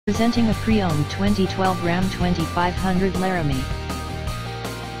Presenting a pre-owned 2012 Ram 2500 Laramie.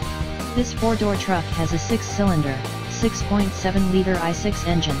 This four-door truck has a six-cylinder, 6.7-liter i6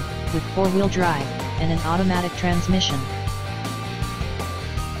 engine, with four-wheel drive, and an automatic transmission.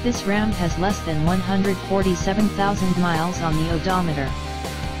 This Ram has less than 147,000 miles on the odometer.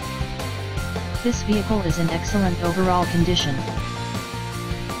 This vehicle is in excellent overall condition.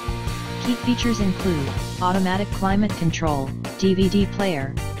 Key features include automatic climate control, DVD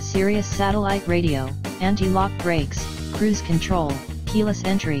player, Sirius satellite radio, anti-lock brakes, cruise control, keyless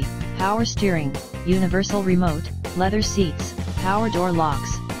entry, power steering, universal remote, leather seats, power door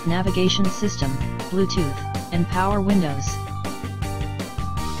locks, navigation system, Bluetooth, and power windows.